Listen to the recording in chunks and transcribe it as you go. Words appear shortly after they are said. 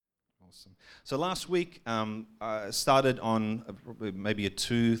Awesome. So last week, I started on maybe a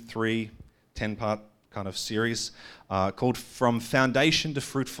 2, 3, 10-part kind of series called From Foundation to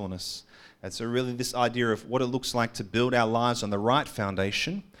Fruitfulness. And so really this idea of what it looks like to build our lives on the right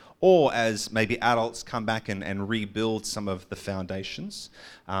foundation, or as maybe adults come back and rebuild some of the foundations.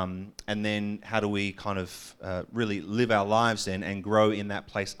 And then how do we kind of really live our lives then and grow in that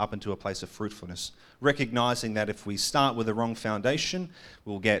place up into a place of fruitfulness, recognizing that if we start with the wrong foundation,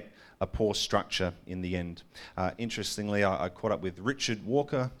 we'll get a poor structure in the end. Interestingly, I caught up with Richard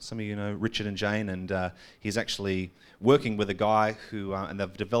Walker. Some of you know Richard and Jane, and he's actually working with a guy who, and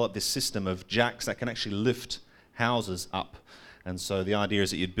they've developed this system of jacks that can actually lift houses up. And so the idea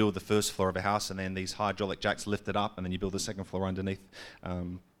is that you'd build the first floor of a house and then these hydraulic jacks lift it up and then you build the second floor underneath.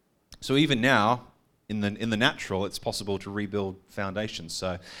 So even now, in the natural, it's possible to rebuild foundations.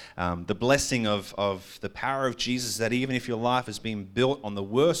 So the blessing of the power of Jesus, that even if your life has been built on the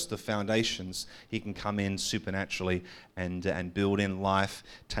worst of foundations, he can come in supernaturally and build in life,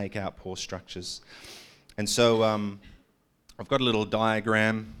 take out poor structures. And so I've got a little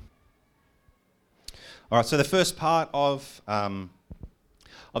diagram. All right, so the first part of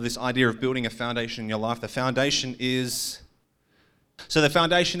this idea of building a foundation in your life, the foundation is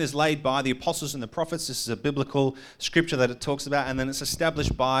laid by the apostles and the prophets. This is a biblical scripture that it talks about, and then it's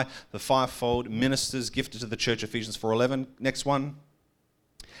established by the fivefold ministers gifted to the church, Ephesians 4:11. Next one.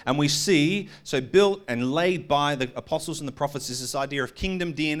 And we see, so built and laid by the apostles and the prophets, is this idea of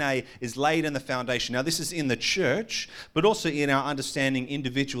kingdom DNA is laid in the foundation. Now this is in the church, but also in our understanding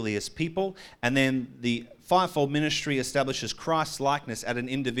individually as people. And then the fivefold ministry establishes Christ's likeness at an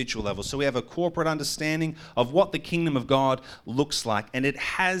individual level. So we have a corporate understanding of what the kingdom of God looks like. And it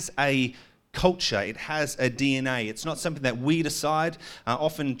has a culture, it has a DNA. It's not something that we decide.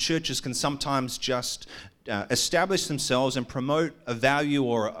 Often churches can sometimes just establish themselves and promote a value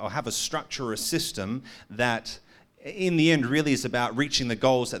or have a structure or a system that in the end really is about reaching the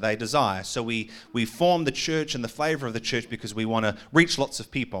goals that they desire. So we form the church and the flavor of the church because we want to reach lots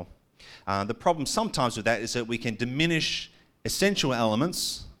of people. The problem sometimes with that is that we can diminish essential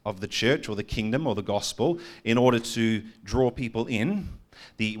elements of the church or the kingdom or the gospel in order to draw people in.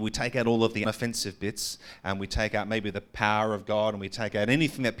 We take out all of the offensive bits, and we take out maybe the power of God, and we take out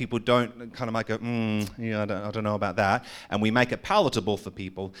anything that people don't kind of like I don't know about that, and we make it palatable for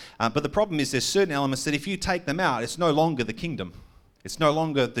people. But the problem is there's certain elements that if you take them out, it's no longer the kingdom. It's no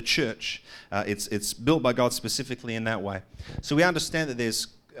longer the church. It's built by God specifically in that way. So we understand that there's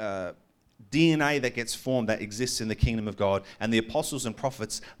DNA that gets formed that exists in the kingdom of God, and the apostles and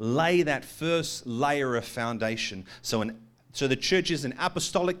prophets lay that first layer of foundation. So the church is an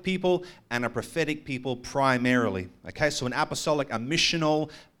apostolic people and a prophetic people primarily. Okay, so an apostolic, a missional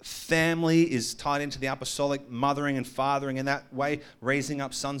family is tied into the apostolic, mothering and fathering in that way, raising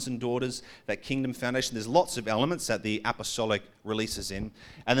up sons and daughters, that kingdom foundation. There's lots of elements that the apostolic releases in.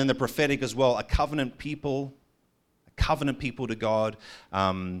 And then the prophetic as well, a covenant people to God,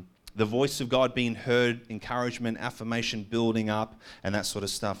 the voice of God being heard, encouragement, affirmation, building up, and that sort of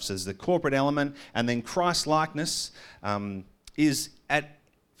stuff. So there's the corporate element, and then Christ likeness is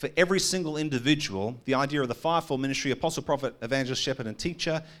for every single individual. The idea of the fivefold ministry, apostle, prophet, evangelist, shepherd, and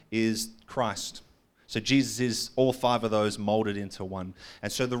teacher is Christ. So Jesus is all five of those molded into one. And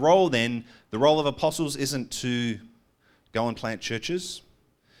so the role of apostles isn't to go and plant churches,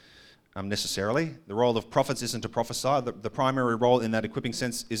 necessarily. The role of prophets isn't to prophesy. The primary role in that equipping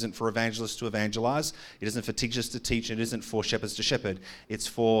sense isn't for evangelists to evangelize. It isn't for teachers to teach. It isn't for shepherds to shepherd. It's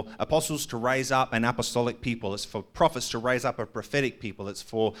for apostles to raise up an apostolic people. It's for prophets to raise up a prophetic people. It's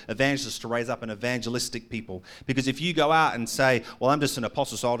for evangelists to raise up an evangelistic people. Because if you go out and say, well, I'm just an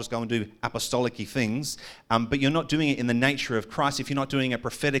apostle, so I'll just go and do apostolic-y things, but you're not doing it in the nature of Christ, if you're not doing it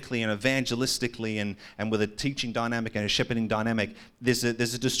prophetically and evangelistically and with a teaching dynamic and a shepherding dynamic, there's a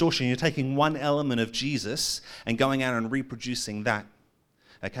distortion. You're taking one element of Jesus and going out and reproducing that.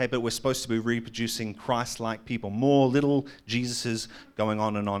 Okay, but we're supposed to be reproducing Christ-like people, more little Jesuses going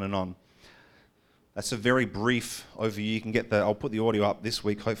on and on and on. That's a very brief overview. You can get I'll put the audio up this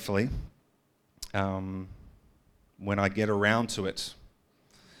week, hopefully, when I get around to it,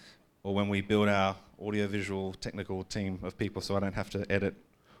 or when we build our audio-visual technical team of people so I don't have to edit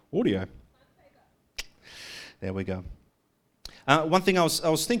audio. There we go. One thing I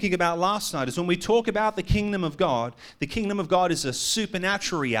was thinking about last night is when we talk about the kingdom of God is a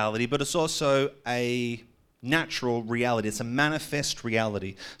supernatural reality, but it's also a natural reality. It's a manifest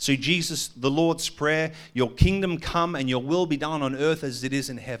reality. So Jesus, the Lord's Prayer, your kingdom come and your will be done on earth as it is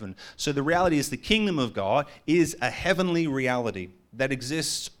in heaven. So the reality is the kingdom of God is a heavenly reality that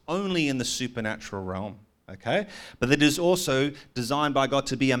exists only in the supernatural realm. okay? But that is also designed by God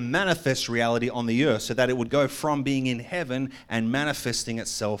to be a manifest reality on the earth, so that it would go from being in heaven and manifesting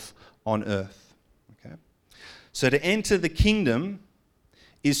itself on earth, okay? So to enter the kingdom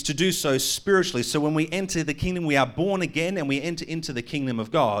is to do so spiritually. So when we enter the kingdom, we are born again and we enter into the kingdom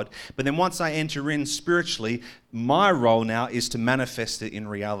of God. But then once I enter in spiritually, my role now is to manifest it in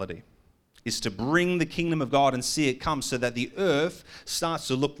reality, is to bring the kingdom of God and see it come so that the earth starts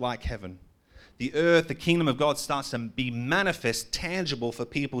to look like heaven. The earth, the kingdom of God starts to be manifest, tangible for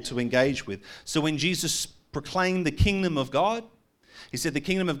people to engage with. So when Jesus proclaimed the kingdom of God, he said the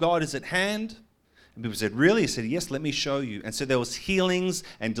kingdom of God is at hand. And people said, really? He said, yes, let me show you. And so there was healings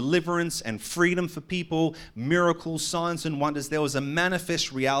and deliverance and freedom for people, miracles, signs and wonders. There was a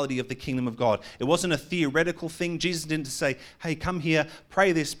manifest reality of the kingdom of God. It wasn't a theoretical thing. Jesus didn't say, hey, come here,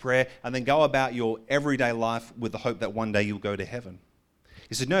 pray this prayer, and then go about your everyday life with the hope that one day you'll go to heaven.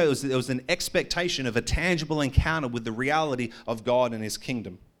 He said, no, it was an expectation of a tangible encounter with the reality of God and his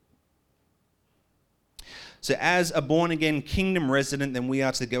kingdom. So as a born-again kingdom resident, then we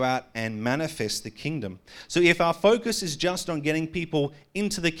are to go out and manifest the kingdom. So if our focus is just on getting people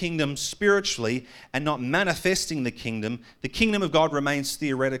into the kingdom spiritually and not manifesting the kingdom of God remains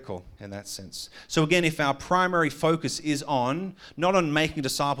theoretical in that sense. So again, if our primary focus is on, not on making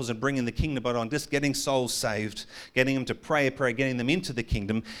disciples and bringing the kingdom, but on just getting souls saved, getting them to pray a prayer, getting them into the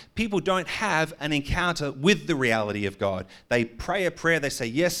kingdom, people don't have an encounter with the reality of God. They pray a prayer, they say,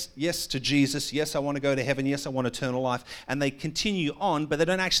 yes, yes to Jesus, yes, I want to go to heaven, yes, I want eternal life, and they continue on, but they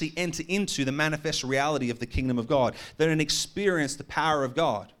don't actually enter into the manifest reality of the kingdom of God. They don't experience the power of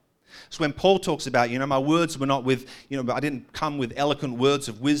God. So when Paul talks about, my words were not with, I didn't come with eloquent words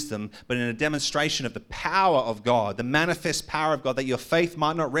of wisdom, but in a demonstration of the power of God, the manifest power of God, that your faith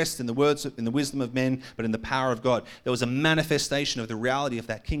might not rest in the wisdom of men, but in the power of God. There was a manifestation of the reality of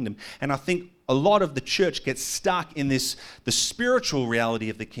that kingdom. And I think a lot of the church gets stuck in the spiritual reality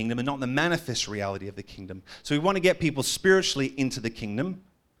of the kingdom and not the manifest reality of the kingdom. So we want to get people spiritually into the kingdom.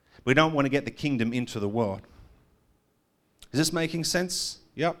 We don't want to get the kingdom into the world. Is this making sense?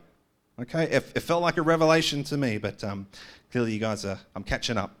 Yep. Okay, it felt like a revelation to me, but clearly you guys I'm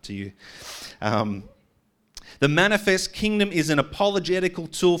catching up to you. The manifest kingdom is an apologetical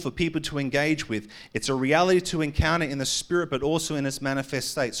tool for people to engage with. It's a reality to encounter in the spirit, but also in its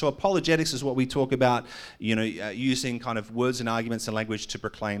manifest state. So apologetics is what we talk about, using kind of words and arguments and language to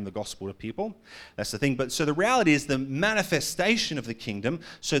proclaim the gospel to people. That's the thing. But so the reality is the manifestation of the kingdom,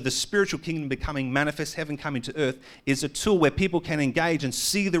 so the spiritual kingdom becoming manifest, heaven coming to earth, is a tool where people can engage and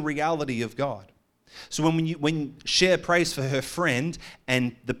see the reality of God. So when Cher prays for her friend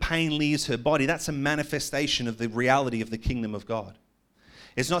and the pain leaves her body, that's a manifestation of the reality of the kingdom of God.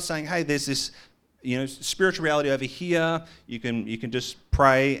 It's not saying, hey, there's this spiritual reality over here. You can just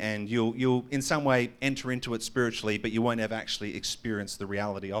pray and you'll in some way enter into it spiritually, but you won't ever actually experience the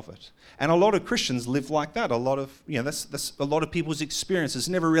reality of it. And a lot of Christians live like that. A lot of that's a lot of people's experience is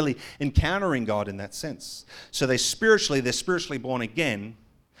never really encountering God in that sense. So they're spiritually born again.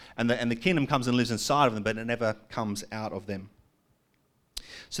 And the kingdom comes and lives inside of them, but it never comes out of them.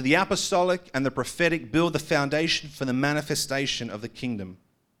 So the apostolic and the prophetic build the foundation for the manifestation of the kingdom.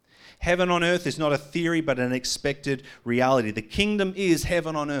 Heaven on earth is not a theory, but an expected reality. The kingdom is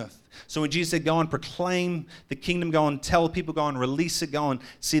heaven on earth. So when Jesus said, go and proclaim the kingdom, go and tell people, go and release it, go and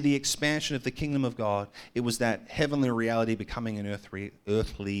see the expansion of the kingdom of God, it was that heavenly reality becoming an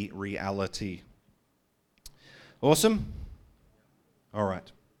earthly reality. Awesome? All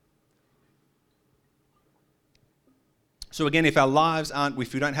right. So again, if our lives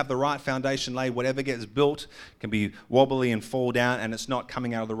if we don't have the right foundation laid, whatever gets built can be wobbly and fall down, and it's not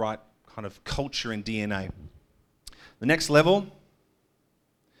coming out of the right kind of culture and DNA. The next level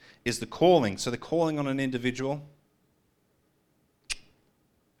is the calling. So the calling on an individual.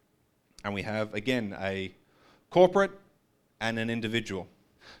 And we have, again, a corporate and an individual.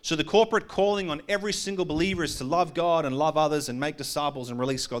 So the corporate calling on every single believer is to love God and love others and make disciples and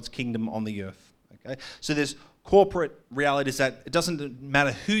release God's kingdom on the earth. Okay? So there's corporate reality is that it doesn't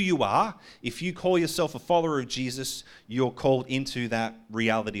matter who you are. If you call yourself a follower of Jesus, you're called into that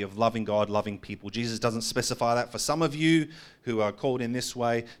reality of loving God, loving people. Jesus doesn't specify that for some of you who are called in this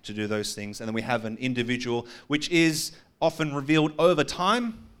way to do those things. And then we have an individual, which is often revealed over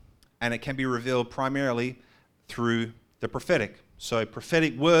time, and it can be revealed primarily through the prophetic. So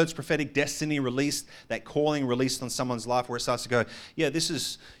prophetic words, prophetic destiny released, that calling released on someone's life where it starts to go, yeah, this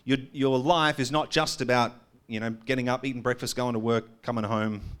is, your life is not just about getting up, eating breakfast, going to work, coming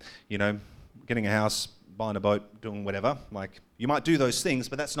home, getting a house, buying a boat, doing whatever. Like, you might do those things,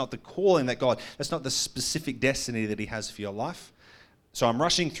 but that's not the calling that God, that's not the specific destiny that he has for your life. So I'm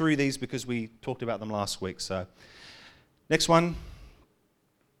rushing through these because we talked about them last week. So next one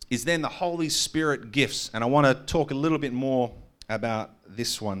is then the Holy Spirit gifts. And I want to talk a little bit more about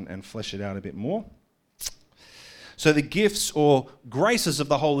this one and flesh it out a bit more. So the gifts or graces of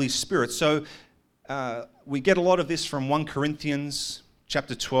the Holy Spirit. So we get a lot of this from 1 Corinthians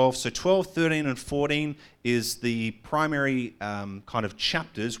chapter 12. So 12, 13, and 14 is the primary kind of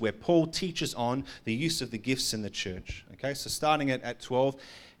chapters where Paul teaches on the use of the gifts in the church. Okay, so starting at 12.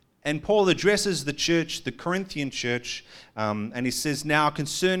 And Paul addresses the church, the Corinthian church, and he says, now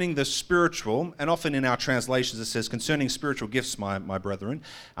concerning the spiritual, and often in our translations it says, concerning spiritual gifts, my brethren.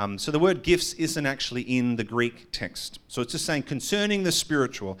 So the word gifts isn't actually in the Greek text. So it's just saying concerning the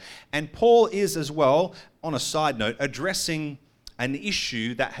spiritual. And Paul is as well, on a side note, addressing an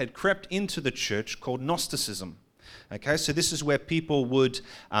issue that had crept into the church called Gnosticism. Okay, so this is where people would,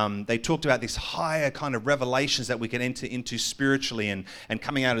 they talked about this higher kind of revelations that we could enter into spiritually and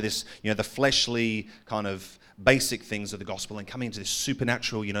coming out of this, the fleshly kind of basic things of the gospel and coming into this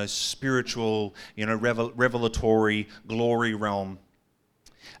supernatural, spiritual, revelatory glory realm.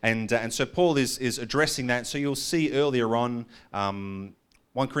 And so Paul is addressing that. So you'll see earlier on, 1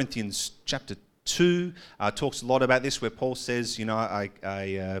 Corinthians chapter 2 talks a lot about this, where Paul says,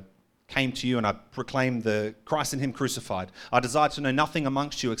 I came to you and I proclaimed the Christ and Him crucified. I desire to know nothing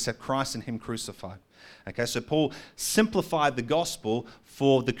amongst you except Christ and Him crucified. Okay, so Paul simplified the gospel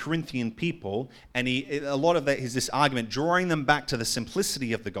for the Corinthian people, and a lot of that is this argument, drawing them back to the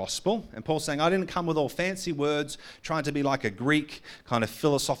simplicity of the gospel. And Paul's saying, I didn't come with all fancy words, trying to be like a Greek kind of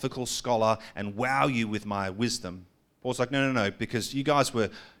philosophical scholar and wow you with my wisdom. Paul's like, no, because you guys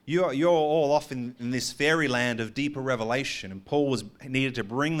you're all off in this fairyland of deeper revelation, and Paul needed to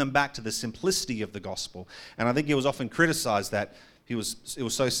bring them back to the simplicity of the gospel. And I think he was often criticized that it was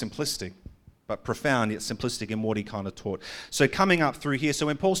so simplistic, but profound yet simplistic in what he kind of taught. So coming up through here, so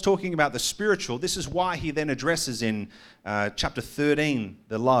when Paul's talking about the spiritual, this is why he then addresses in chapter 13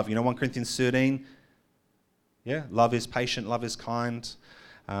 the love. 1 Corinthians 13, love is patient, love is kind.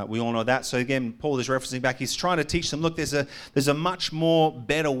 We all know that. So again, Paul is referencing back. He's trying to teach them, look, there's a much more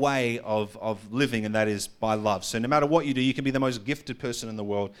better way of living, and that is by love. So no matter what you do, you can be the most gifted person in the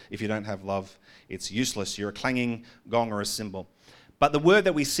world. If you don't have love, it's useless. You're a clanging gong or a cymbal. But the word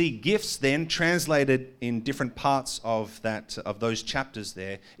that we see, gifts, then translated in different parts of those chapters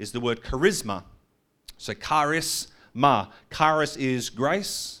there, is the word charisma. So charisma. Charis is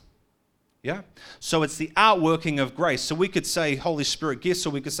grace. Yeah? So it's the outworking of grace. So we could say Holy Spirit gifts,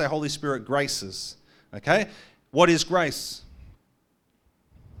 or we could say Holy Spirit graces. Okay? What is grace?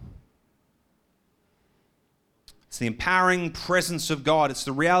 It's the empowering presence of God. It's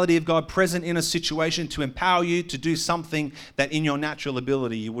the reality of God present in a situation to empower you to do something that in your natural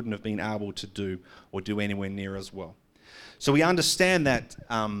ability you wouldn't have been able to do or do anywhere near as well. So we understand that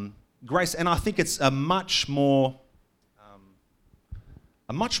grace, and I think it's a much more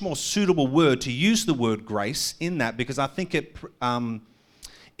suitable word to use the word grace in that, because I think it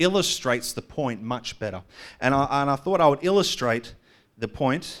illustrates the point much better. And I thought I would illustrate the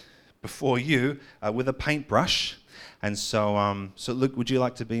point before you with a paintbrush. And so Luke, would you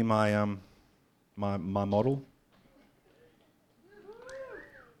like to be my model?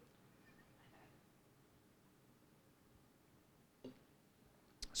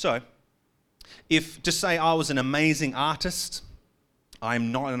 So, if just say I was an amazing artist.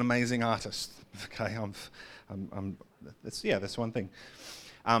 I'm not an amazing artist. Okay, that's one thing.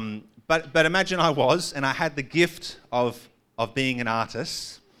 But imagine I was, and I had the gift of being an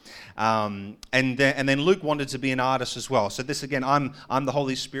artist, and then Luke wanted to be an artist as well. So this again, I'm the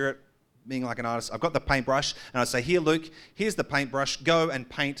Holy Spirit being like an artist. I've got the paintbrush, and I say, here, Luke, here's the paintbrush. Go and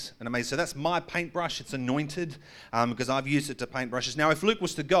paint an amazing. So that's my paintbrush. It's anointed because I've used it to paint brushes. Now, if Luke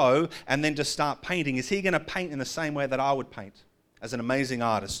was to go and then just start painting, is he going to paint in the same way that I would paint? As an amazing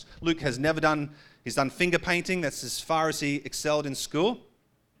artist. Luke has he's done finger painting, that's as far as he excelled in school.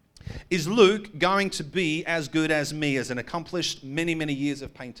 Is Luke going to be as good as me, as an accomplished many, many years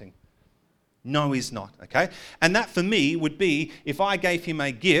of painting? No, he's not, okay? And that for me would be, if I gave him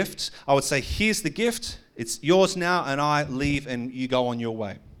a gift, I would say, here's the gift, it's yours now, and I leave and you go on your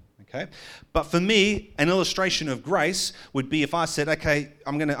way, okay? But for me, an illustration of grace would be if I said, okay,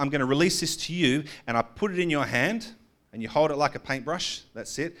 I'm gonna release this to you, and I put it in your hand, and you hold it like a paintbrush,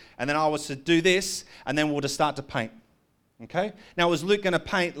 that's it. And then I was to do this, and then we'll just start to paint. Okay? Now, was Luke going to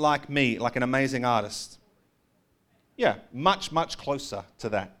paint like me, like an amazing artist? Yeah, much, much closer to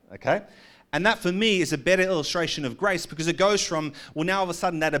that. Okay? And that for me is a better illustration of grace, because it goes from, well, now all of a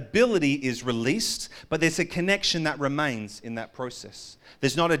sudden that ability is released, but there's a connection that remains in that process.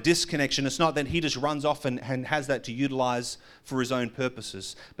 There's not a disconnection. It's not that he just runs off and has that to utilize for his own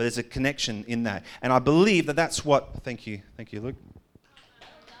purposes, but there's a connection in that. And I believe that that's what, thank you, Luke.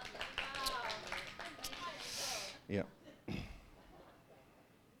 Yeah.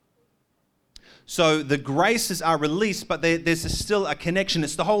 So the graces are released, but there's still a connection.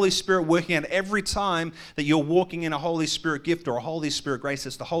 It's the Holy Spirit working out every time that you're walking in a Holy Spirit gift or a Holy Spirit grace.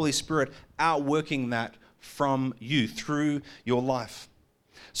 It's the Holy Spirit outworking that from you through your life.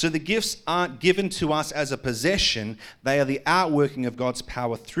 So the gifts aren't given to us as a possession. They are the outworking of God's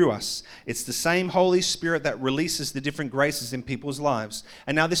power through us. It's the same Holy Spirit that releases the different graces in people's lives.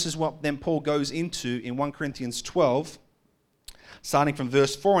 And now this is what then Paul goes into in 1 Corinthians 12, starting from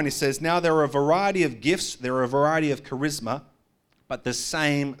verse 4, and he says, now there are a variety of gifts, there are a variety of charisma, but the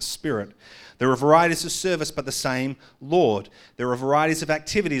same Spirit. There are varieties of service, but the same Lord. There are varieties of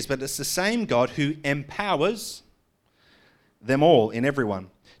activities, but it's the same God who empowers them all in everyone.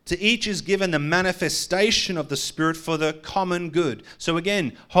 To each is given the manifestation of the Spirit for the common good. So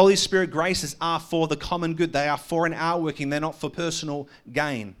again, Holy Spirit graces are for the common good. They are for an outworking. They're not for personal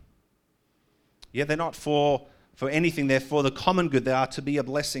gain. Yeah, they're not for anything. They're for the common good. They are to be a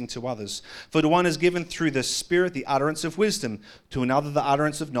blessing to others. For to one is given through the Spirit the utterance of wisdom, to another the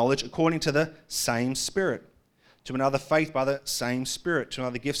utterance of knowledge according to the same Spirit, to another faith by the same Spirit, to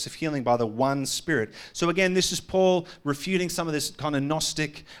another gifts of healing by the one Spirit. So again, this is Paul refuting some of this kind of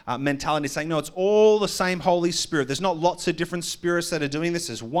Gnostic mentality, saying, no, it's all the same Holy Spirit. There's not lots of different spirits that are doing this.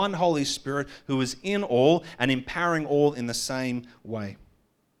 There's one Holy Spirit who is in all and empowering all in the same way.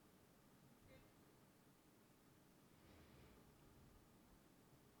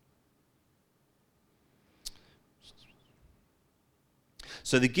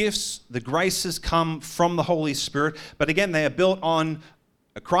 So the gifts, the graces come from the Holy Spirit, but again, they are built on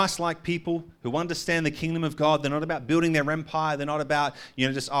a Christ-like people who understand the kingdom of God. They're not about building their empire. They're not about,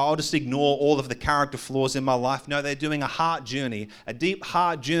 I'll just ignore all of the character flaws in my life. No, they're doing a heart journey, a deep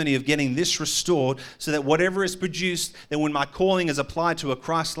heart journey of getting this restored so that whatever is produced, then when my calling is applied to a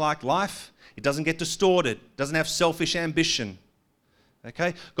Christ-like life, it doesn't get distorted, doesn't have selfish ambition. Okay,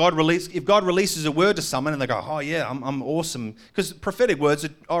 if God releases a word to someone and they go, oh yeah, I'm awesome, because prophetic words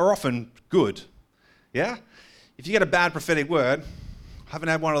are often good. Yeah, if you get a bad prophetic word, I haven't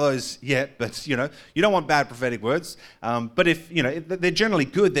had one of those yet, but you don't want bad prophetic words. But if they're generally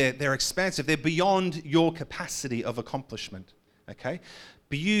good, they're expansive, they're beyond your capacity of accomplishment. Okay,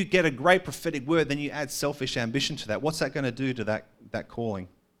 but you get a great prophetic word, then you add selfish ambition to that. What's that going to do to that calling?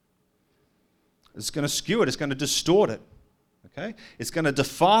 It's going to skew it. It's going to distort it. Okay? It's going to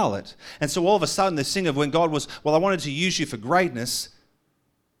defile it. And so all of a sudden, this thing of when God was, well, I wanted to use you for greatness,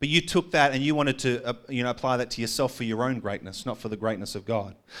 but you took that and you wanted to apply that to yourself for your own greatness, not for the greatness of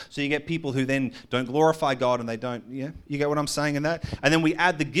God. So you get people who then don't glorify God and they don't, you get what I'm saying in that? And then we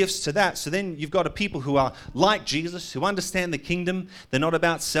add the gifts to that. So then you've got a people who are like Jesus, who understand the kingdom. They're not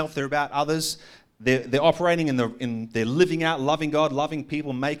about self, they're about others. They're operating they're living out, loving God, loving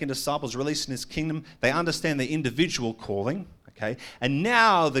people, making disciples, releasing His kingdom. They understand their individual calling, okay? And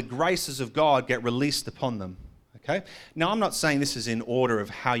now the graces of God get released upon them, okay? Now, I'm not saying this is in order of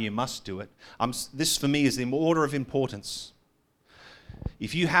how you must do it. This, for me, is in order of importance.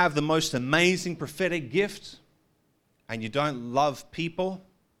 If you have the most amazing prophetic gift and you don't love people,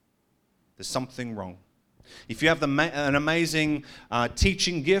 there's something wrong. If you have an amazing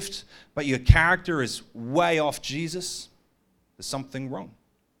teaching gift, but your character is way off Jesus, there's something wrong.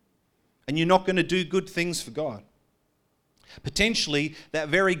 And you're not going to do good things for God. Potentially, that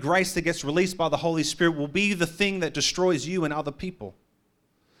very grace that gets released by the Holy Spirit will be the thing that destroys you and other people.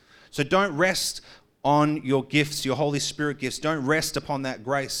 So don't rest on your gifts, your Holy Spirit gifts. Don't rest upon that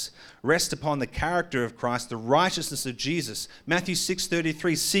grace. Rest upon the character of Christ, the righteousness of Jesus. Matthew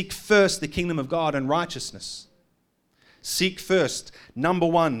 6:33, seek first the kingdom of God and righteousness. Seek first. Number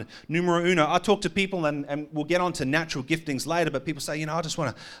one, numero uno. I talk to people, and we'll get on to natural giftings later, but people say,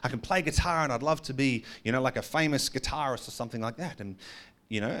 I can play guitar and I'd love to be, like a famous guitarist or something like that. And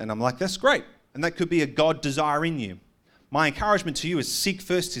I'm like, that's great. And that could be a God desire in you. My encouragement to you is seek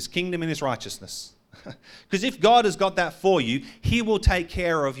first His kingdom and His righteousness. Because if God has got that for you, He will take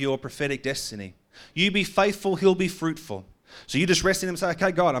care of your prophetic destiny. You be faithful, He'll be fruitful. So you just rest in Him and say,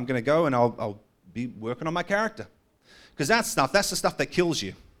 okay, God, I'm going to go and I'll be working on my character. Because that's the stuff that kills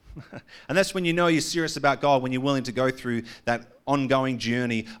you. And that's when you know you're serious about God, when you're willing to go through that ongoing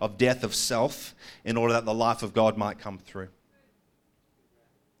journey of death of self, in order that the life of God might come through.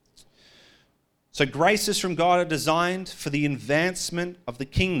 So graces from God are designed for the advancement of the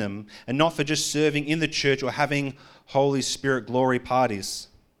kingdom and not for just serving in the church or having Holy Spirit glory parties.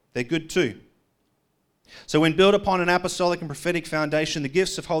 They're good too. So when built upon an apostolic and prophetic foundation, the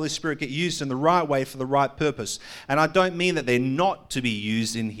gifts of Holy Spirit get used in the right way for the right purpose. And I don't mean that they're not to be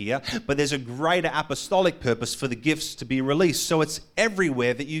used in here, but there's a greater apostolic purpose for the gifts to be released. So it's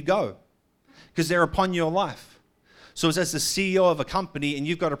everywhere that you go because they're upon your life. So as the CEO of a company and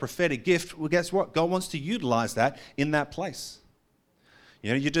you've got a prophetic gift, well, guess what? God wants to utilize that in that place.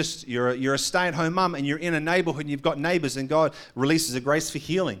 You know, you're a stay-at-home mum and you're in a neighborhood and you've got neighbors and God releases a grace for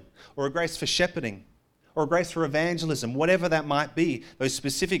healing or a grace for shepherding or a grace for evangelism, whatever that might be. Those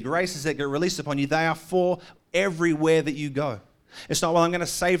specific graces that get released upon you, they are for everywhere that you go. It's not, well, I'm going to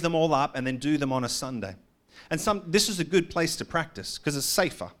save them all up and then do them on a Sunday. And this is a good place to practice because it's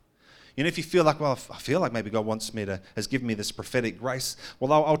safer. You know, if you feel like, well, I feel like maybe God has given me this prophetic grace,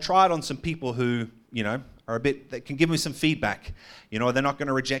 well, I'll try it on some people who, you know, that can give me some feedback, you know, they're not going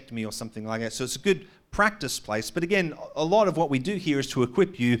to reject me or something like that. So it's a good practice place. But again, a lot of what we do here is to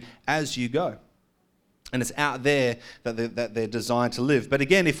equip you as you go. And it's out there that they're designed to live. But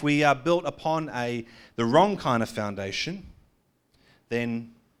again, if we are built upon the wrong kind of foundation,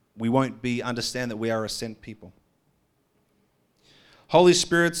 then we won't understand that we are a sent people. Holy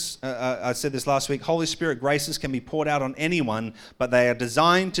Spirit's, I said this last week, Holy Spirit graces can be poured out on anyone, but they are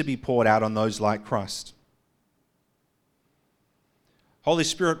designed to be poured out on those like Christ. Holy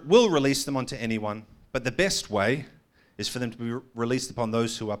Spirit will release them onto anyone, but the best way is for them to be released upon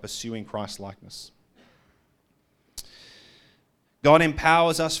those who are pursuing Christ-likeness. God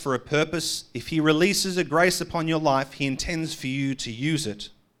empowers us for a purpose. If He releases a grace upon your life, He intends for you to use it.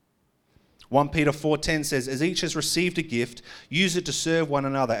 1 Peter 4:10 says, as each has received a gift, use it to serve one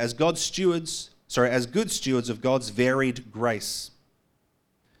another as good stewards of God's varied grace.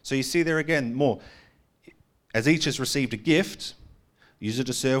 So you see there again more. As each has received a gift, use it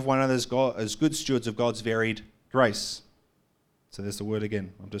to serve one another as good stewards of God's varied grace. So there's the word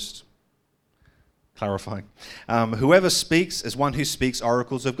again. I'm just clarifying. Whoever speaks as one who speaks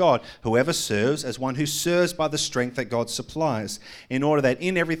oracles of God. Whoever serves as one who serves by the strength that God supplies, in order that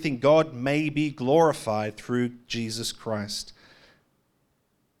in everything God may be glorified through Jesus Christ.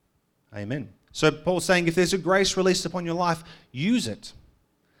 Amen. So Paul's saying if there's a grace released upon your life, use it.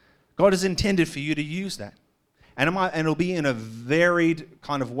 God has intended for you to use that. And it'll be in a varied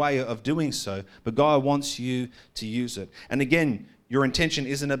kind of way of doing so, but God wants you to use it. And again, your intention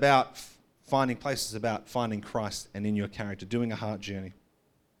isn't about finding places, about finding Christ and in your character, doing a heart journey.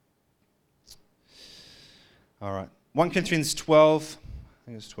 All right. 1 Corinthians 12, I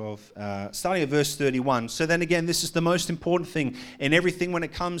think it's 12, starting at verse 31. So then again, this is the most important thing in everything when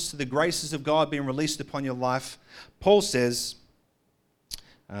it comes to the graces of God being released upon your life. Paul says,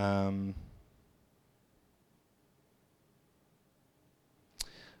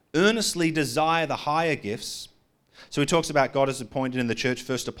 earnestly desire the higher gifts. So he talks about God has appointed in the church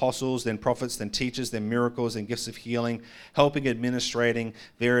first apostles, then prophets, then teachers, then miracles, then gifts of healing, helping, administrating,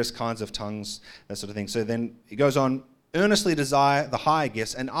 various kinds of tongues, that sort of thing. So then he goes on, earnestly desire the higher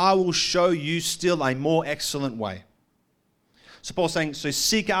gifts, and I will show you still a more excellent way. So Paul's saying, so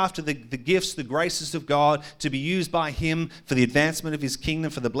seek after the gifts, the graces of God to be used by Him for the advancement of His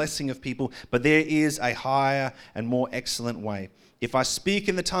kingdom, for the blessing of people, but there is a higher and more excellent way. If I speak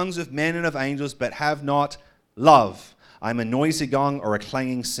in the tongues of men and of angels, but have not love, I'm a noisy gong or a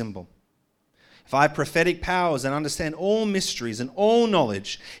clanging cymbal. If I have prophetic powers and understand all mysteries and all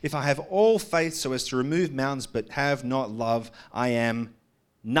knowledge, if I have all faith so as to remove mountains but have not love, I am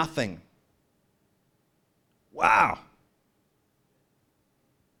nothing. Wow.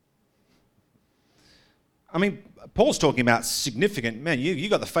 I mean, Paul's talking about significant, man, you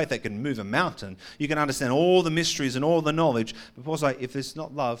got the faith that can move a mountain. You can understand all the mysteries and all the knowledge. But Paul's like, if there's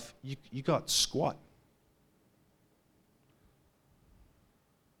not love, you got squat.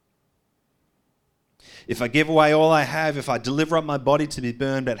 If I give away all I have, if I deliver up my body to be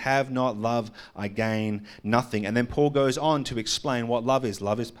burned, but have not love, I gain nothing. And then Paul goes on to explain what love is.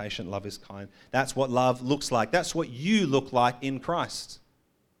 Love is patient, love is kind. That's what love looks like. That's what you look like in Christ.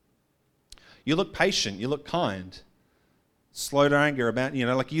 You look patient, you look kind, slow to anger about,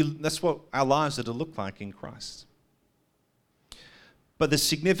 that's what our lives are to look like in Christ. But the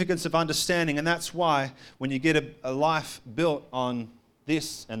significance of understanding, and that's why when you get a life built on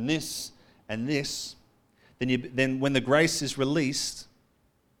this and this and this, then when the grace is released,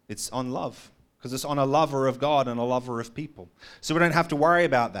 it's on love, because it's on a lover of God and a lover of people. So we don't have to worry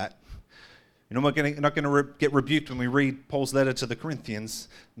about that. We're not going to get rebuked when we read Paul's letter to the Corinthians,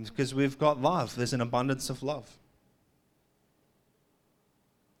 because we've got love. There's an abundance of love.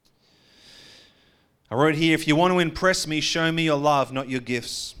 I wrote here, if you want to impress me, show me your love, not your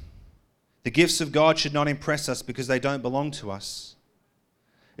gifts. The gifts of God should not impress us because they don't belong to us.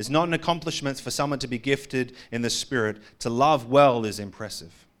 It's not an accomplishment for someone to be gifted in the Spirit. To love well is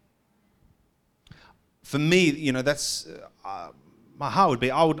impressive. For me, that's my heart would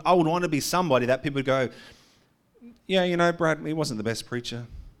be, I would want to be somebody that people would go, yeah, Brad, he wasn't the best preacher.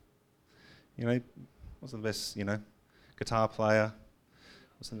 He wasn't the best, guitar player.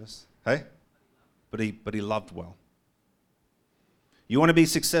 Wasn't this? Hey? But he loved well. You want to be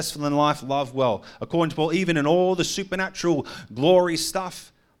successful in life, love well. According to Paul, even in all the supernatural glory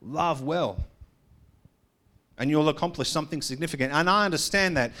stuff, love well. And you'll accomplish something significant. And I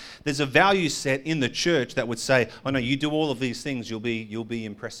understand that there's a value set in the church that would say, oh no, you do all of these things, you'll be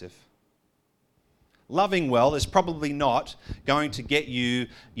impressive. Loving well is probably not going to get you,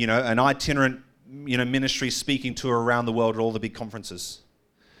 an itinerant, ministry speaking tour around the world at all the big conferences.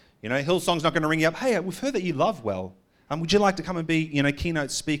 Hillsong's not going to ring you up, hey, we've heard that you love well. Would you like to come and be,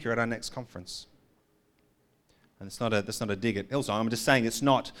 keynote speaker at our next conference? And that's not a dig at Hillsong. I'm just saying it's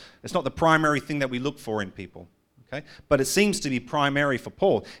not the primary thing that we look for in people. Okay? But it seems to be primary for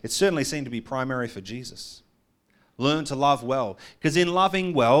Paul. It certainly seemed to be primary for Jesus. Learn to love well. Because in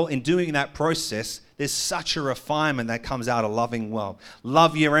loving well, in doing that process, there's such a refinement that comes out of loving well.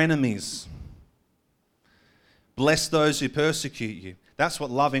 Love your enemies. Bless those who persecute you. That's what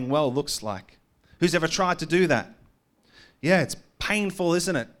loving well looks like. Who's ever tried to do that? Yeah, it's painful,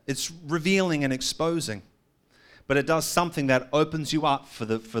 isn't it? It's revealing and exposing. But it does something that opens you up for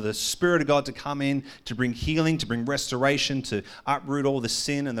the Spirit of God to come in, to bring healing, to bring restoration, to uproot all the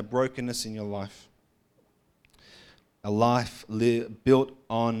sin and the brokenness in your life. A life built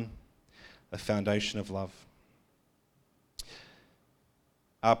on a foundation of love.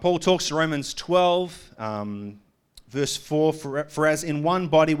 Paul talks to Romans 12, verse 4, for as in one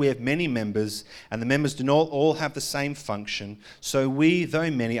body we have many members, and the members do not all have the same function, so we,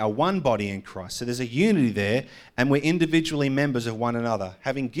 though many, are one body in Christ. So there's a unity there, and we're individually members of one another,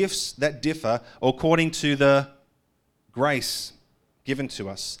 having gifts that differ according to the grace given to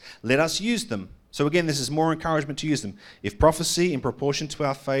us. Let us use them. So again, this is more encouragement to use them. If prophecy in proportion to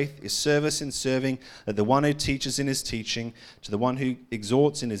our faith is service in serving, that the one who teaches in his teaching, to the one who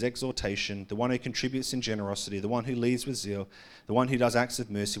exhorts in his exhortation, the one who contributes in generosity, the one who leads with zeal, the one who does acts of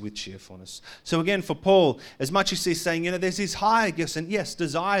mercy with cheerfulness. So again, for Paul, as much as he's saying, there's these higher gifts, and yes,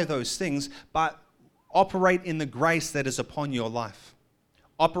 desire those things, but operate in the grace that is upon your life.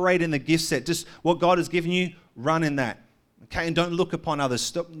 Operate in the gift set. Just what God has given you, run in that. Okay, and don't look upon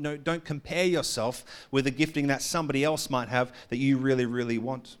others. Don't compare yourself with a gifting that somebody else might have that you really, really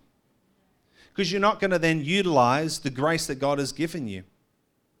want. Because you're not going to then utilize the grace that God has given you.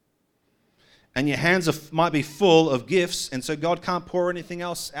 And your hands might be full of gifts, and so God can't pour anything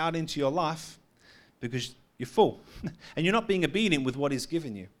else out into your life because you're full. And you're not being obedient with what He's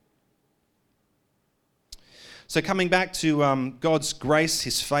given you. So coming back to God's grace,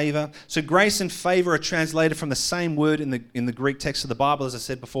 His favor. So grace and favor are translated from the same word in the Greek text of the Bible. As I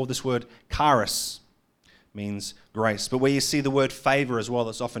said before, this word charis means grace. But where you see the word favor as well,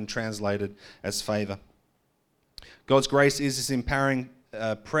 it's often translated as favor. God's grace is His empowering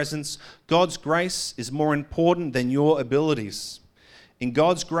presence. God's grace is more important than your abilities. In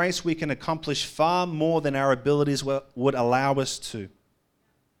God's grace, we can accomplish far more than our abilities would allow us to.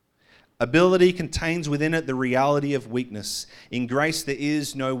 Ability contains within it the reality of weakness. In grace, there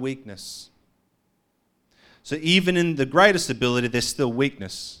is no weakness. So even in the greatest ability, there's still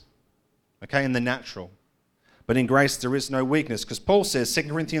weakness, okay, in the natural. But in grace, there is no weakness. Because Paul says, 2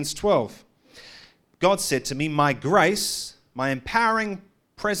 Corinthians 12, God said to me, my grace, my empowering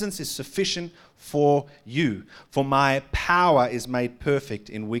presence is sufficient for you, for my power is made perfect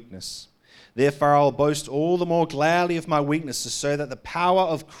in weakness. Therefore, I'll boast all the more gladly of my weaknesses, so that the power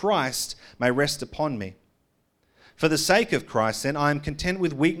of Christ may rest upon me. For the sake of Christ, then, I am content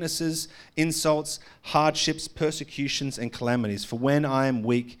with weaknesses, insults, hardships, persecutions, and calamities. For when I am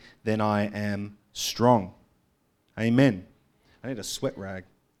weak, then I am strong. Amen. I need a sweat rag.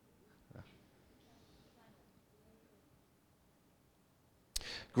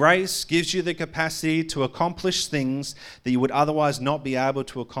 Grace gives you the capacity to accomplish things that you would otherwise not be able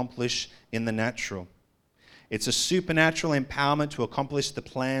to accomplish in the natural. It's a supernatural empowerment to accomplish the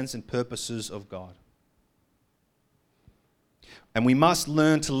plans and purposes of God. And we must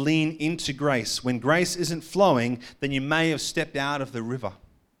learn to lean into grace. When grace isn't flowing, then you may have stepped out of the river.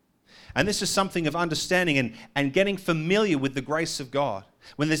 And this is something of understanding and getting familiar with the grace of God.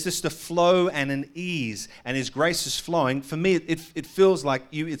 When there's just a flow and an ease and His grace is flowing, for me it feels like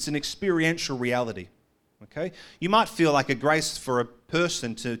it's an experiential reality. Okay? You might feel like a grace for a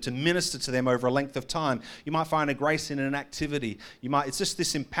person to minister to them over a length of time. You might find a grace in an activity. It's just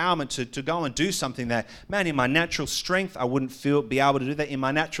this empowerment to go and do something that, man, in my natural strength, I wouldn't be able to do that. In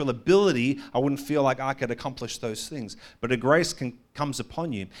my natural ability, I wouldn't feel like I could accomplish those things. But a grace comes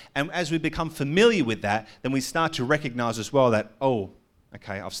upon you. And as we become familiar with that, then we start to recognize as well that, oh,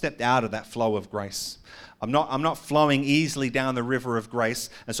 okay, I've stepped out of that flow of grace. I'm not flowing easily down the river of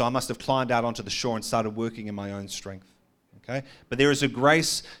grace, and so I must have climbed out onto the shore and started working in my own strength. Okay? But there is a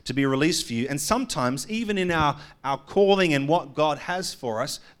grace to be released for you, and sometimes, even in our calling and what God has for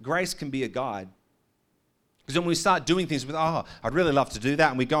us, grace can be a guide. Because when we start doing things with, I'd really love to do that,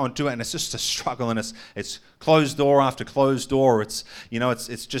 and we go and do it, and it's just a struggle, and it's closed door after closed door. It's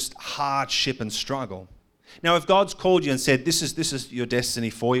just hardship and struggle. Now, if God's called you and said, this is your destiny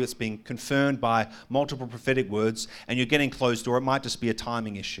for you, it's being confirmed by multiple prophetic words, and you're getting closed door, it might just be a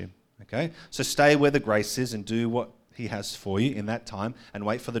timing issue. Okay? So stay where the grace is and do what He has for you in that time and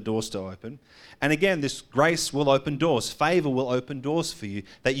wait for the doors to open. And again, this grace will open doors. Favor will open doors for you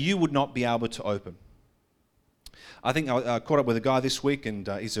that you would not be able to open. I think I caught up with a guy this week, and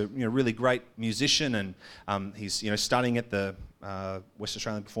he's a really great musician, and he's studying at the West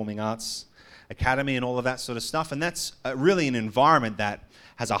Australian Performing Arts Academy and all of that sort of stuff. And that's really an environment that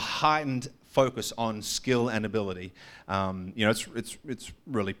has a heightened focus on skill and ability. It's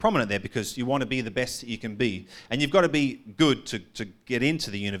really prominent there because you want to be the best that you can be. And you've got to be good to get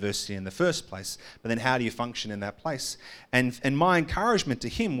into the university in the first place. But then how do you function in that place? And my encouragement to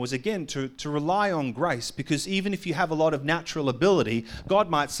him was, again, to rely on grace, because even if you have a lot of natural ability, God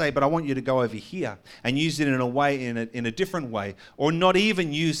might say, but I want you to go over here and use it in a way, in a different way, or not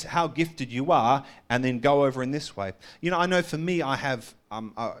even use how gifted you are and then go over in this way. I know for me, I have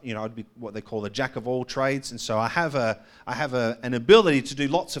I'd be what they call a jack of all trades, and so I have an ability to do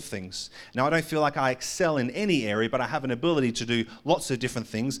lots of things. Now, I don't feel like I excel in any area, but I have an ability to do lots of different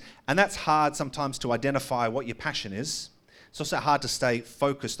things, and that's hard sometimes to identify what your passion is. It's also hard to stay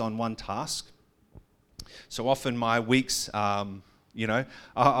focused on one task. So often my weeks, I'm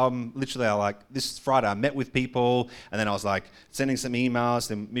literally like this Friday I met with people, and then I was like sending some emails.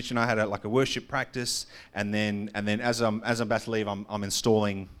 Then Mitch and I had a worship practice, and then as I'm about to leave, I'm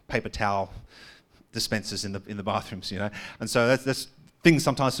installing paper towel dispensers in the bathrooms, And so that's things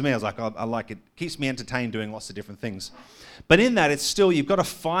sometimes for me. I was like, I like it. Keeps me entertained doing lots of different things. But in that, it's still, you've got to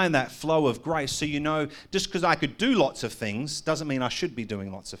find that flow of grace. So just because I could do lots of things doesn't mean I should be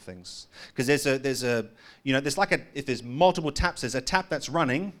doing lots of things. Because if there's multiple taps, there's a tap that's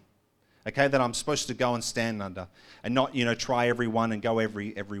running, okay, that I'm supposed to go and stand under, and not try every one and go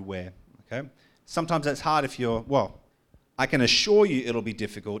everywhere. Okay. Sometimes that's hard if I can assure you it'll be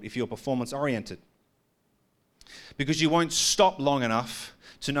difficult if you're performance oriented, because you won't stop long enough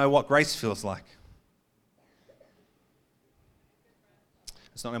to know what grace feels like.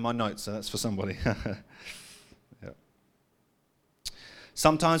 It's not in my notes, so that's for somebody. Yep.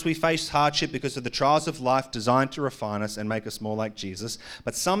 Sometimes we face hardship because of the trials of life designed to refine us and make us more like Jesus.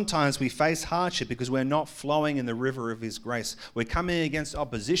 But sometimes we face hardship because we're not flowing in the river of His grace. We're coming against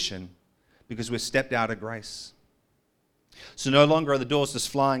opposition because we've stepped out of grace. So no longer are the doors just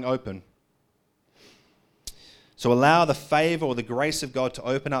flying open. So allow the favor or the grace of God to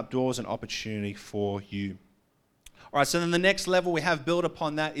open up doors and opportunity for you. All right, so then the next level we have built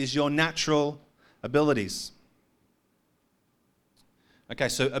upon that is your natural abilities. Okay,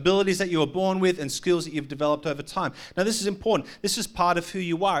 so abilities that you were born with and skills that you've developed over time. Now, this is important. This is part of who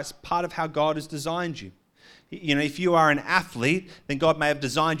you are. It's part of how God has designed you. If you are an athlete, then God may have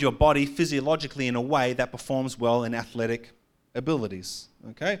designed your body physiologically in a way that performs well in athletic abilities.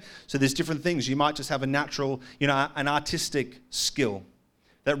 Okay, so there's different things. You might just have a natural, an artistic skill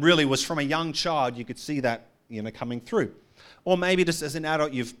that really was from a young child. You could see that, coming through. Or maybe just as an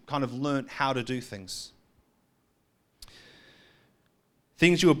adult, you've kind of learned how to do things.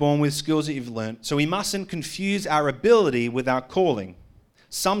 Things you were born with, skills that you've learned. So we mustn't confuse our ability with our calling.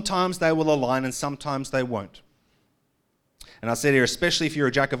 Sometimes they will align and sometimes they won't. And I said here, especially if you're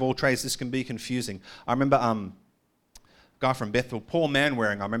a jack of all trades, this can be confusing. I remember a guy from Bethel, Paul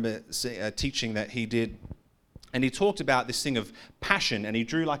Manwaring, I remember teaching that he did. And he talked about this thing of passion, and he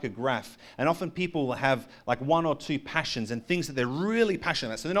drew like a graph. And often people have like one or two passions and things that they're really passionate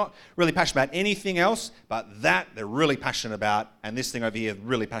about. So they're not really passionate about anything else, but that they're really passionate about, and this thing over here they're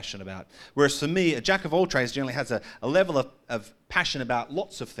really passionate about. Whereas for me, a jack of all trades generally has a level of passion about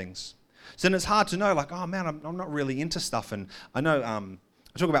lots of things. So then it's hard to know, like, oh man, I'm not really into stuff. And I know,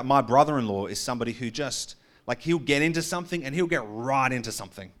 I talk about my brother-in-law is somebody who just Like he'll get into something and he'll get right into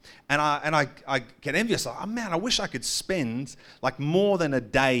something. And I get envious. Like, oh man, I wish I could spend like more than a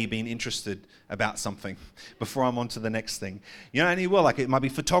day being interested about something before I'm on to the next thing. You know, and he will, like it might be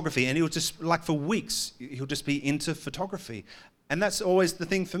photography, and he'll just, like for weeks, he'll just be into photography. And that's always the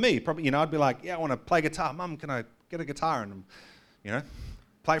thing for me. Probably, you know, I'd be like, yeah, I want to play guitar. Mum, can I get a guitar? And, you know,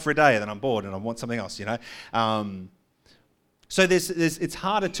 play it for a day, and then I'm bored and I want something else, you know. So it's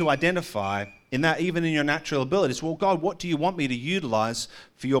harder to identify in that, even in your natural abilities. Well, God, what do you want me to utilize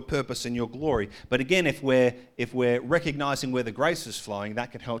for your purpose and your glory? But again, if we're recognizing where the grace is flowing,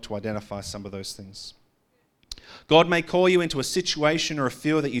 that can help to identify some of those things. God may call you into a situation or a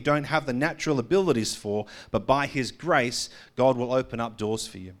field that you don't have the natural abilities for, but by His grace, God will open up doors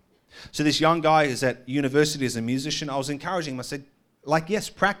for you. So this young guy is at university as a musician. I was encouraging him. I said, like, yes,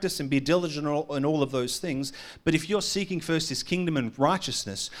 practice and be diligent in all of those things, but if you're seeking first His kingdom and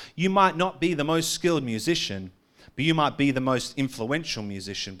righteousness, you might not be the most skilled musician, but you might be the most influential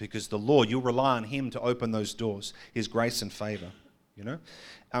musician, because the Lord, you'll rely on Him to open those doors, His grace and favor, you know.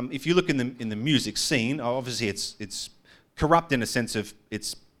 If you look in the music scene, obviously it's corrupt in a sense of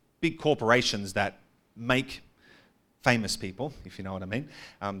it's big corporations that make famous people, if you know what I mean.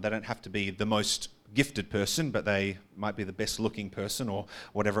 They don't have to be the most gifted person, but they might be the best looking person or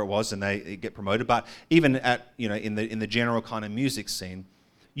whatever it was, and they get promoted. But even at, you know, in the general kind of music scene,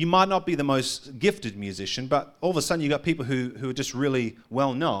 you might not be the most gifted musician, but all of a sudden you got people who are just really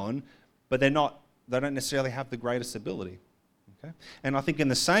well known, but they don't necessarily have the greatest ability. Okay? And I think in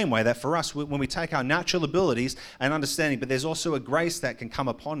the same way that for us, when we take our natural abilities and understanding, but there's also a grace that can come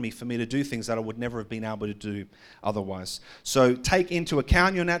upon me for me to do things that I would never have been able to do otherwise. So take into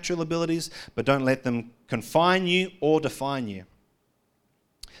account your natural abilities, but don't let them confine you or define you.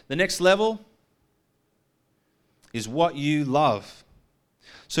 The next level is what you love.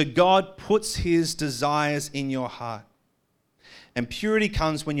 So God puts His desires in your heart. And purity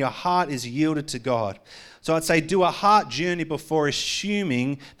comes when your heart is yielded to God. So I'd say do a heart journey before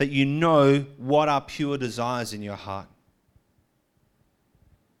assuming that you know what are pure desires in your heart.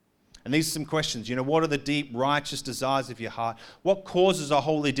 And these are some questions. You know, what are the deep, righteous desires of your heart? What causes a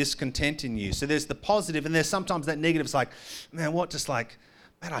holy discontent in you? So there's the positive, and there's sometimes that negative. It's like, man,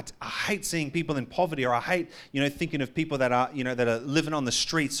 I hate seeing people in poverty, or I hate, you know, thinking of people that are, you know, that are living on the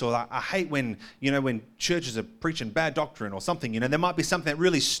streets, or I hate when, you know, when churches are preaching bad doctrine or something. You know, there might be something that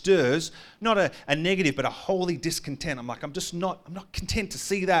really stirs, not a negative, but a holy discontent. I'm like, I'm not content to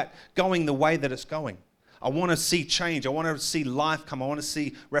see that going the way that it's going. I want to see change. I want to see life come. I want to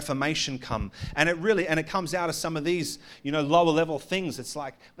see reformation come. And it comes out of some of these, you know, lower level things. It's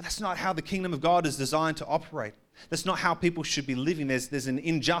like, but that's not how the kingdom of God is designed to operate. That's not how people should be living. There's an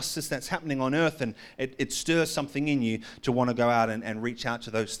injustice that's happening on earth, and it stirs something in you to want to go out and reach out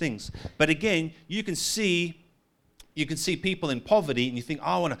to those things. But again, you can see people in poverty, and you think,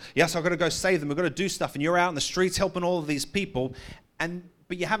 oh, I've got to go save them. We've got to do stuff. And you're out in the streets helping all of these people,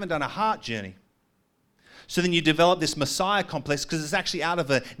 but you haven't done a heart journey. So then you develop this Messiah complex, because it's actually out of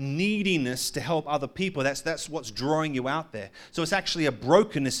a neediness to help other people. That's what's drawing you out there. So it's actually a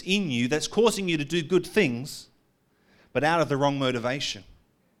brokenness in you that's causing you to do good things, but out of the wrong motivation.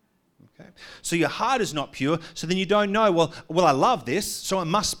 Okay? So your heart is not pure, so then you don't know, well, I love this, so it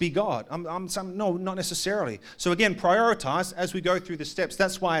must be God. No, not necessarily. So again, prioritize as we go through the steps.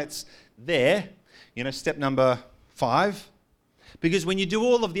 That's why it's there, you know, step number 5. Because when you do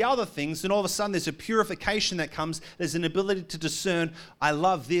all of the other things, then all of a sudden there's a purification that comes. There's an ability to discern, I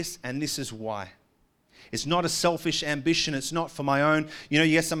love this, and this is why. It's not a selfish ambition. It's not for my own. You know,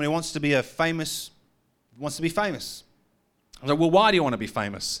 you get somebody who wants to be famous. I was like, well, why do you want to be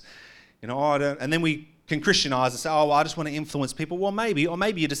famous? You know, and then we can Christianize and say, oh, well, I just want to influence people. Well, maybe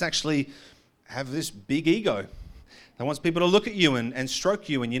you just actually have this big ego that wants people to look at you and stroke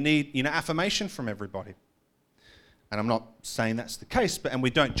you, and you need, you know, affirmation from everybody. And I'm not saying that's the case, and we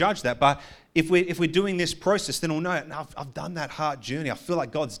don't judge that. But if we're doing this process, then we'll know, I've done that heart journey. I feel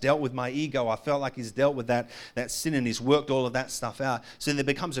like God's dealt with my ego. I felt like He's dealt with that sin, and He's worked all of that stuff out. So there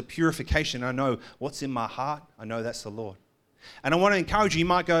becomes a purification. I know what's in my heart. I know that's the Lord. And I want to encourage you. You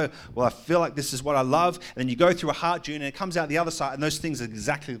might go, well, I feel like this is what I love. And then you go through a heart journey, and it comes out the other side, and those things are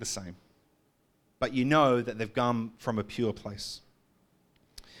exactly the same. But you know that they've come from a pure place.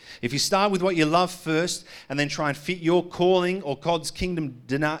 If you start with what you love first and then try and fit your calling or God's kingdom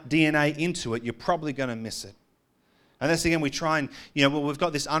DNA into it, you're probably going to miss it. And that's again, we try and, you know, well, we've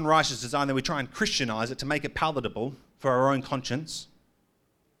got this unrighteous design that we try and Christianize it to make it palatable for our own conscience.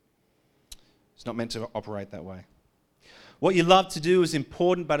 It's not meant to operate that way. What you love to do is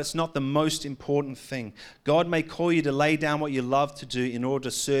important, but it's not the most important thing. God may call you to lay down what you love to do in order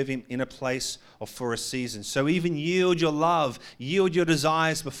to serve him in a place or for a season. So even yield your love, yield your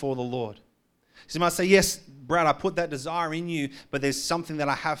desires before the Lord. So you might say, yes, Brad, I put that desire in you, but there's something that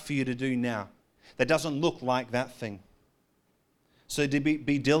I have for you to do now that doesn't look like that thing. So to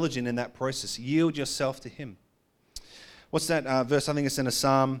be diligent in that process. Yield yourself to him. What's that verse? I think it's in a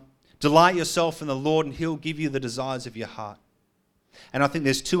psalm. Delight yourself in the Lord and he'll give you the desires of your heart. And I think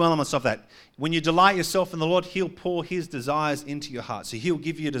there's two elements of that. When you delight yourself in the Lord, he'll pour his desires into your heart. So he'll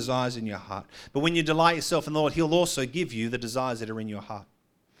give you desires in your heart. But when you delight yourself in the Lord, he'll also give you the desires that are in your heart.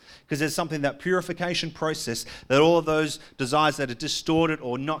 Because there's something, that purification process, that all of those desires that are distorted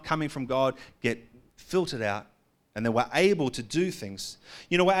or not coming from God get filtered out. And then we're able to do things.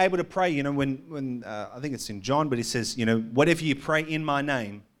 We're able to pray. When I think it's in John, but he says, whatever you pray in my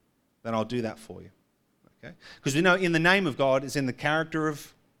name, then I'll do that for you. Okay? Because we know in the name of God is in the character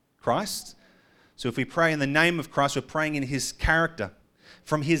of Christ. So if we pray in the name of Christ, we're praying in his character,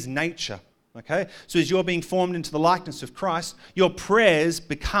 from his nature. Okay? So as you're being formed into the likeness of Christ, your prayers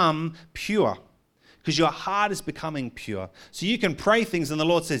become pure. Because your heart is becoming pure. So you can pray things and the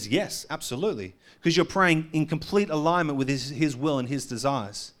Lord says, yes, absolutely. Because you're praying in complete alignment with his will and his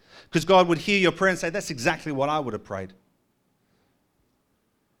desires. Because God would hear your prayer and say, that's exactly what I would have prayed.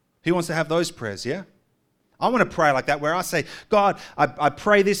 He wants to have those prayers, yeah? I want to pray like that, where I say, God, I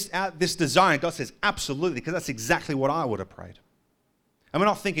pray this desire. And God says, absolutely, because that's exactly what I would have prayed. And we're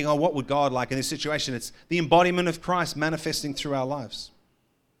not thinking, what would God like in this situation? It's the embodiment of Christ manifesting through our lives.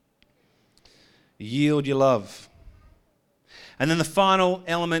 Yield your love. And then the final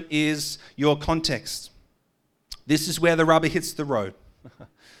element is your context. This is where the rubber hits the road.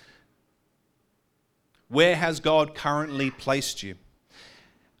 Where has God currently placed you?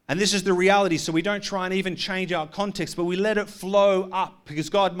 And this is the reality, so we don't try and even change our context, but we let it flow up, because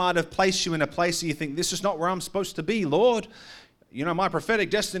God might have placed you in a place that you think, this is not where I'm supposed to be, Lord. My prophetic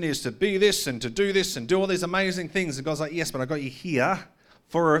destiny is to be this and to do all these amazing things. And God's like, yes, but I got you here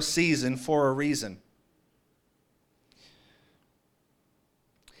for a season, for a reason.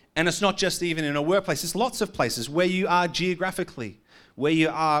 And it's not just even in a workplace. There's lots of places where you are geographically, where you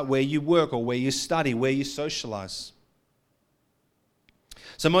are, where you work or where you study, where you socialize.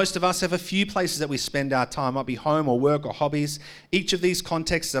 So most of us have a few places that we spend our time. It might be home or work or hobbies. Each of these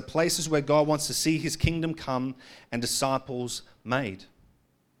contexts are places where God wants to see his kingdom come and disciples made.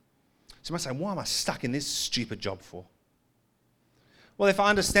 So you might say, why am I stuck in this stupid job for? Well, if I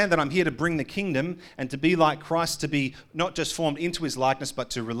understand that I'm here to bring the kingdom and to be like Christ, to be not just formed into his likeness, but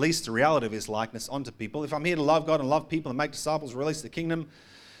to release the reality of his likeness onto people. If I'm here to love God and love people and make disciples, release the kingdom,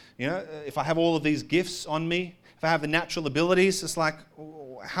 if I have all of these gifts on me, if I have the natural abilities, it's like,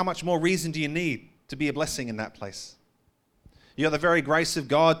 how much more reason do you need to be a blessing in that place? You have the very grace of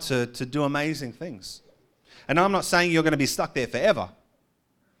God to do amazing things. And I'm not saying you're going to be stuck there forever.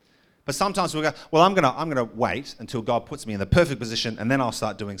 But sometimes we go, well, I'm going to wait until God puts me in the perfect position and then I'll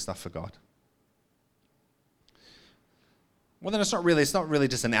start doing stuff for God. Well, then it's not really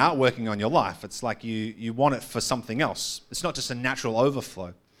just an outworking on your life. It's like you want it for something else. It's not just a natural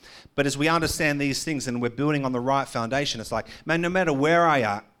overflow. But as we understand these things and we're building on the right foundation, it's like, man, no matter where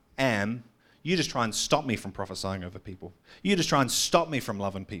I am, you just try and stop me from prophesying over people. You just try and stop me from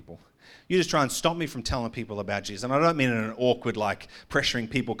loving people. You just try and stop me from telling people about Jesus. And I don't mean in an awkward, like pressuring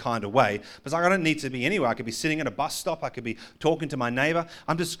people kind of way. But it's like I don't need to be anywhere. I could be sitting at a bus stop. I could be talking to my neighbor.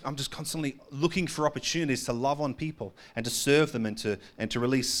 I'm just constantly looking for opportunities to love on people and to serve them and to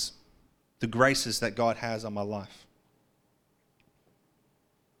release the graces that God has on my life.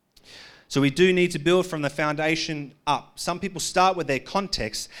 So we do need to build from the foundation up. Some people start with their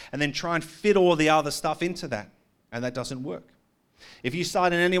context and then try and fit all the other stuff into that. And that doesn't work. If you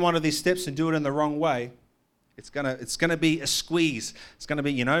start in any one of these steps and do it in the wrong way, it's gonna be a squeeze. It's gonna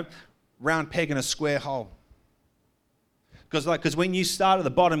be, round peg in a square hole. Because when you start at the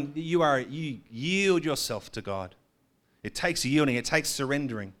bottom, you yield yourself to God. It takes yielding. It takes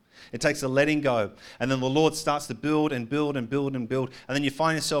surrendering. It takes a letting go. And then the Lord starts to build and build and build and build. And then you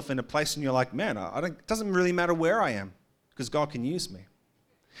find yourself in a place and you're like, man, it doesn't really matter where I am because God can use me.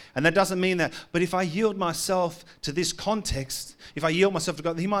 And that doesn't mean that, but if I yield myself to this context, if I yield myself to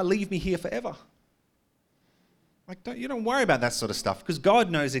God, he might leave me here forever. Like, you don't worry about that sort of stuff because God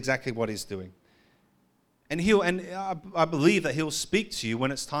knows exactly what he's doing. And I believe that he'll speak to you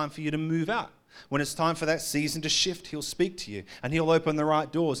when it's time for you to move out. When it's time for that season to shift, he'll speak to you and he'll open the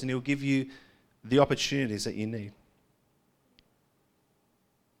right doors and he'll give you the opportunities that you need.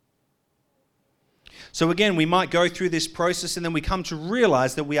 So again, we might go through this process and then we come to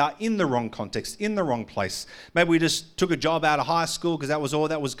realize that we are in the wrong context, in the wrong place. Maybe we just took a job out of high school because that was all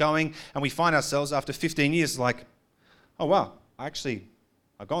that was going, and we find ourselves after 15 years like, oh wow, I've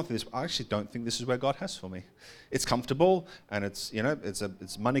gone through this. I actually don't think this is where God has for me. It's comfortable and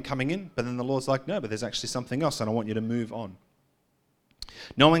it's money coming in, but then the Lord's like, no, but there's actually something else and I want you to move on.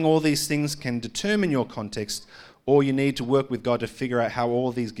 Knowing all these things can determine your context, or you need to work with God to figure out how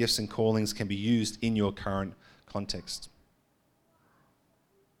all these gifts and callings can be used in your current context.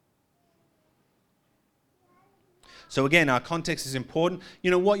 So again, our context is important. You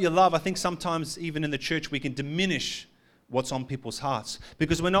know what you love, I think sometimes even in the church we can diminish what's on people's hearts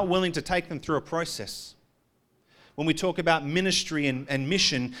because we're not willing to take them through a process. When we talk about ministry and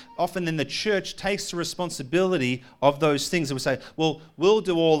mission, often then the church takes the responsibility of those things. And we say, well, we'll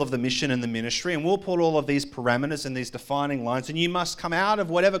do all of the mission and the ministry, and we'll put all of these parameters and these defining lines, and you must come out of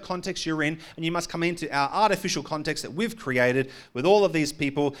whatever context you're in, and you must come into our artificial context that we've created with all of these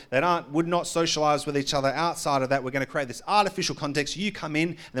people that would not socialize with each other outside of that. We're going to create this artificial context. You come in,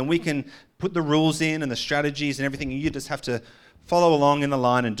 and then we can put the rules in and the strategies and everything, and you just have to follow along in the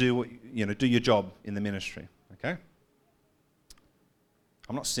line and do your job in the ministry. Okay?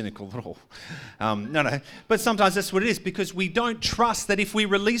 I'm not cynical at all. No. But sometimes that's what it is because we don't trust that if we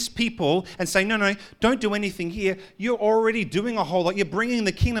release people and say, no, don't do anything here, you're already doing a whole lot. You're bringing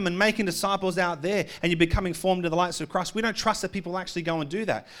the kingdom and making disciples out there and you're becoming formed to the likeness of Christ. We don't trust that people actually go and do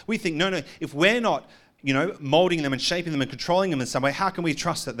that. We think, no, if we're not molding them and shaping them and controlling them in some way, how can we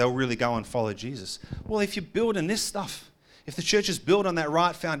trust that they'll really go and follow Jesus? Well, if you're building this stuff, if the church is built on that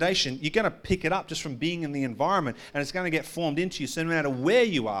right foundation, you're going to pick it up just from being in the environment and it's going to get formed into you. So no matter where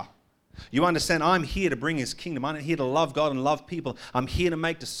you are, you understand I'm here to bring his kingdom. I'm here to love God and love people. I'm here to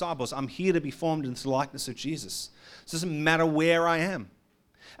make disciples. I'm here to be formed into the likeness of Jesus. So it doesn't matter where I am.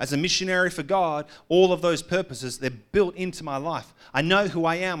 As a missionary for God, all of those purposes, they're built into my life. I know who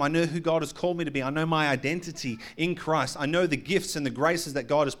I am. I know who God has called me to be. I know my identity in Christ. I know the gifts and the graces that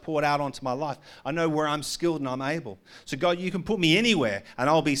God has poured out onto my life. I know where I'm skilled and I'm able. So God, you can put me anywhere and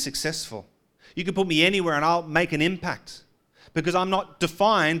I'll be successful. You can put me anywhere and I'll make an impact because I'm not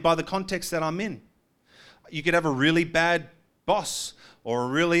defined by the context that I'm in. You could have a really bad boss or a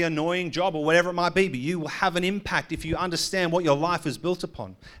really annoying job or whatever it might be, but you will have an impact if you understand what your life is built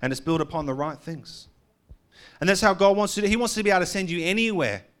upon, and it's built upon the right things. And that's how God wants to do. He wants to be able to send you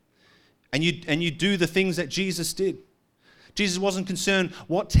anywhere, and you do the things that Jesus did. Jesus wasn't concerned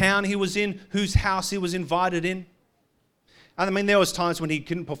what town he was in, whose house he was invited in. I mean, there was times when he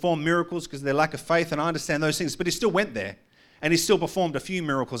couldn't perform miracles because of their lack of faith, and I understand those things, but he still went there. And he still performed a few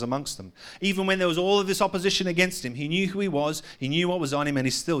miracles amongst them. Even when there was all of this opposition against him, he knew who he was, he knew what was on him, and he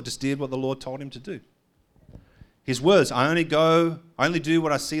still just did what the Lord told him to do. His words, I only do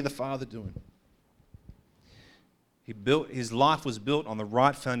what I see the Father doing. His life was built on the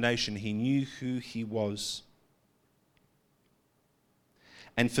right foundation. He knew who he was.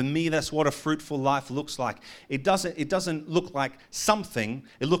 And for me, that's what a fruitful life looks like. It doesn't look like something.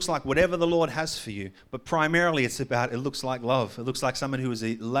 It looks like whatever the Lord has for you. But primarily, it looks like love. It looks like someone who is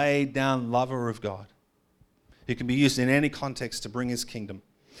a laid down lover of God, who can be used in any context to bring his kingdom.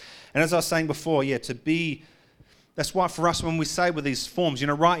 And as I was saying before, that's why for us when we say with these forms,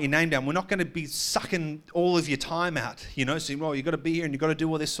 write your name down, we're not going to be sucking all of your time out, so you've got to be here and you've got to do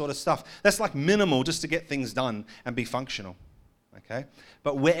all this sort of stuff. That's like minimal just to get things done and be functional. Okay?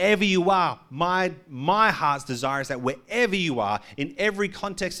 But wherever you are, my heart's desire is that wherever you are, in every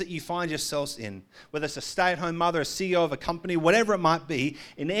context that you find yourselves in, whether it's a stay-at-home mother, a CEO of a company, whatever it might be,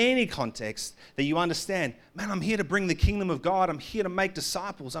 in any context, that you understand, man, I'm here to bring the kingdom of God. I'm here to make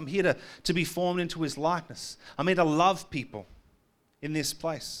disciples. I'm here to be formed into his likeness. I'm here to love people in this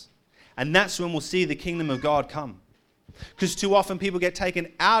place. And that's when we'll see the kingdom of God come. Because too often people get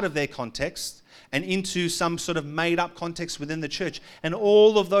taken out of their context and into some sort of made-up context within the church. And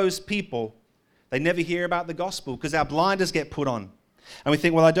all of those people, they never hear about the gospel because our blinders get put on. And we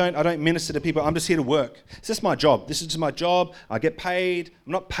think, well, I don't minister to people. I'm just here to work. It's just my job. This is just my job. I get paid.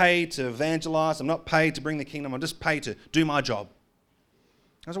 I'm not paid to evangelize. I'm not paid to bring the kingdom. I'm just paid to do my job.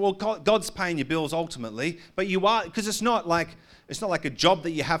 I said, well, God's paying your bills ultimately, but you are, because it's not like a job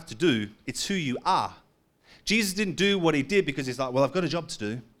that you have to do. It's who you are. Jesus didn't do what he did because he's like, well, I've got a job to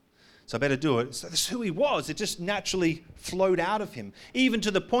do, so I better do it. So that's who he was. It just naturally flowed out of him, even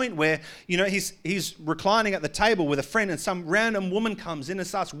to the point where, he's reclining at the table with a friend and some random woman comes in and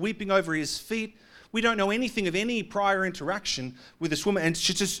starts weeping over his feet. We don't know anything of any prior interaction with this woman, and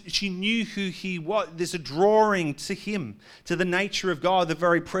she knew who he was. There's a drawing to him, to the nature of God, the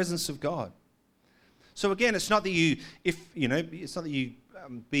very presence of God. So again, it's not that you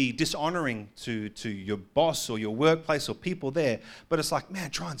be dishonoring to your boss or your workplace or people there, but it's like, man,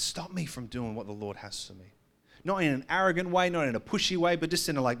 try and stop me from doing what the Lord has for me. Not in an arrogant way, not in a pushy way, but just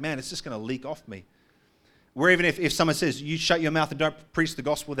in a like, man, it's just going to leak off me. Where even if someone says, you shut your mouth and don't preach the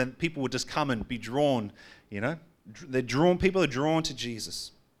gospel, then people would just come and be drawn, People are drawn to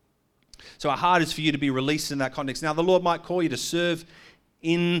Jesus. So our heart is for you to be released in that context. Now, the Lord might call you to serve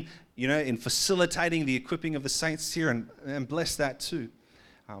in facilitating the equipping of the saints here, and bless that too.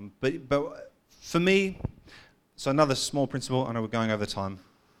 But for me, so another small principle, I know we're going over time,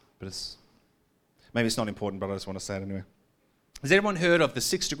 but maybe it's not important, but I just want to say it anyway. Has anyone heard of the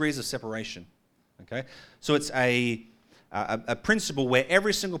 6 degrees of separation? Okay, so it's a principle where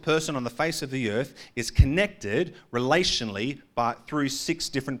every single person on the face of the earth is connected relationally through 6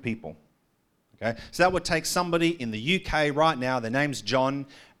 different people. Okay, so that would take somebody in the UK right now, their name's John,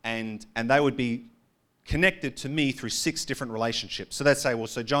 and they would be connected to me through 6 different relationships. So let's say,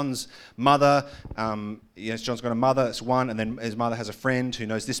 so John's mother, John's got a mother, that's one, and then his mother has a friend who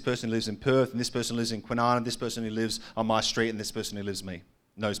knows this person who lives in Perth, and this person lives in Kwinana, and this person who lives on my street, and this person who knows me.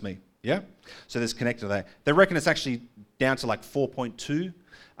 Yeah? So there's connected there. They reckon it's actually down to like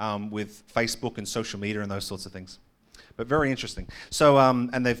 4.2 with Facebook and social media and those sorts of things. But very interesting. So,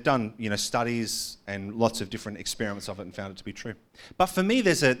 and they've done, studies and lots of different experiments of it and found it to be true. But for me,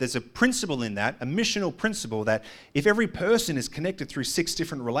 there's a principle in that, a missional principle, that if every person is connected through 6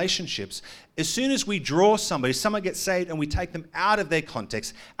 different relationships, as soon as we draw somebody, someone gets saved and we take them out of their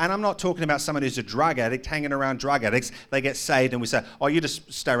context, and I'm not talking about someone who's a drug addict, hanging around drug addicts, they get saved and we say, oh, you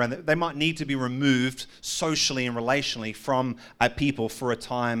just stay around. They might need to be removed socially and relationally from a people for a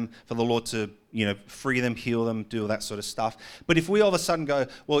time for the Lord to free them, heal them, do all that sort of stuff. But if we all of a sudden go,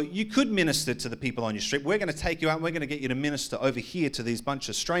 well, you could minister to the people on your street, we're going to take you out and we're going to get you to minister over here to these bunch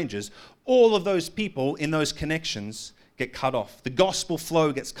of strangers, all of those people in those connections get cut off. The gospel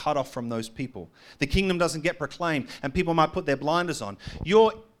flow gets cut off from those people. The kingdom doesn't get proclaimed, and people might put their blinders on.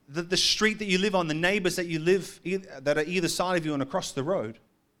 The street that you live on, the neighbors that you live, that are either side of you and across the road,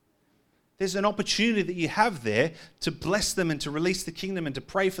 there's an opportunity that you have there to bless them and to release the kingdom and to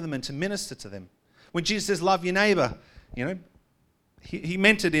pray for them and to minister to them. When Jesus says, love your neighbor, he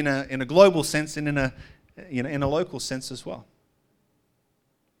meant it in a global sense and in a local sense as well.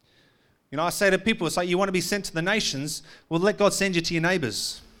 I say to people, it's like, you want to be sent to the nations, well, let God send you to your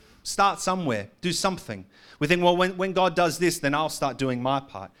neighbors. Start somewhere, do something. We think, well, when God does this, then I'll start doing my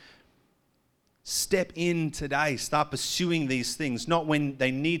part. Step in today. Start pursuing these things, not when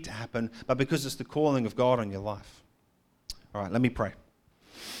they need to happen, but because it's the calling of God on your life. All right, let me pray.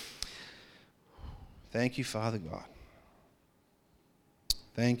 Thank you, Father God.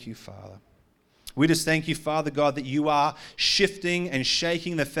 Thank you, Father. We just thank you, Father God, that you are shifting and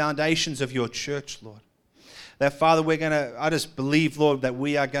shaking the foundations of your church, Lord. That, Father, I just believe, Lord, that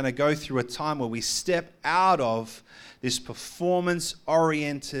we are going to go through a time where we step out of this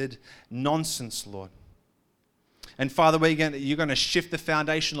performance-oriented nonsense, Lord. And Father, you're going to shift the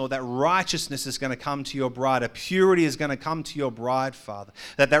foundation, Lord, that righteousness is going to come to your bride, a purity is going to come to your bride, Father.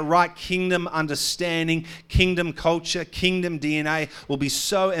 That right kingdom understanding, kingdom culture, kingdom DNA will be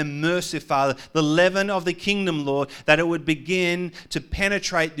so immersive, Father. The leaven of the kingdom, Lord, that it would begin to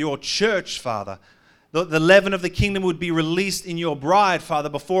penetrate your church, Father. The leaven of the kingdom would be released in your bride, Father,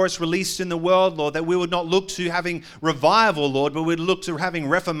 before it's released in the world, Lord, that we would not look to having revival, Lord, but we'd look to having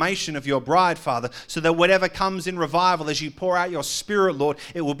reformation of your bride, Father, so that whatever comes in revival as you pour out your Spirit, Lord,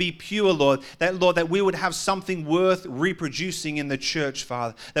 it will be pure, Lord, that we would have something worth reproducing in the church,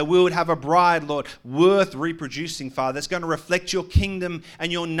 Father, that we would have a bride, Lord, worth reproducing, Father, that's going to reflect your kingdom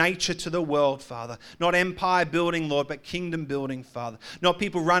and your nature to the world, Father. Not empire building, Lord, but kingdom building, Father. Not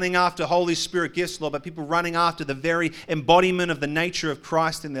people running after Holy Spirit gifts, Lord, but people running after the very embodiment of the nature of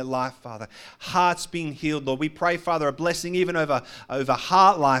Christ in their life, Father. Hearts being healed, Lord. We pray, Father, a blessing even over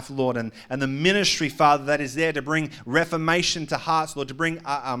Heart Life, Lord, and the ministry, Father, that is there to bring reformation to hearts, Lord, to bring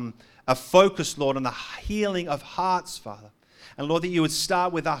a focus, Lord, on the healing of hearts, Father. And Lord, that you would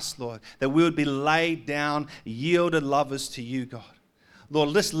start with us, Lord, that we would be laid down, yielded lovers to you, God.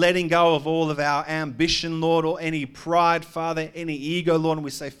 Lord, just letting go of all of our ambition, Lord, or any pride, Father, any ego, Lord, and we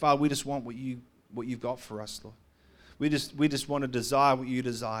say, Father, we just want what you've got for us, Lord. We just want to desire what you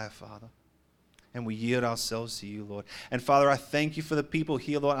desire, Father. And we yield ourselves to you, Lord. And Father, I thank you for the people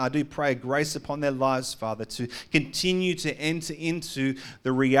here, Lord. I do pray grace upon their lives, Father, to continue to enter into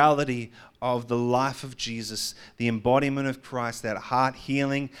the reality of the life of Jesus, the embodiment of Christ, that heart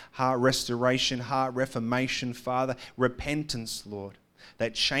healing, heart restoration, heart reformation, Father, repentance, Lord,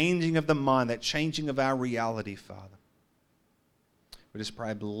 that changing of the mind, that changing of our reality, Father. We just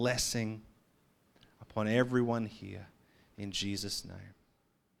pray blessing upon everyone here in Jesus' name.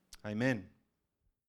 Amen.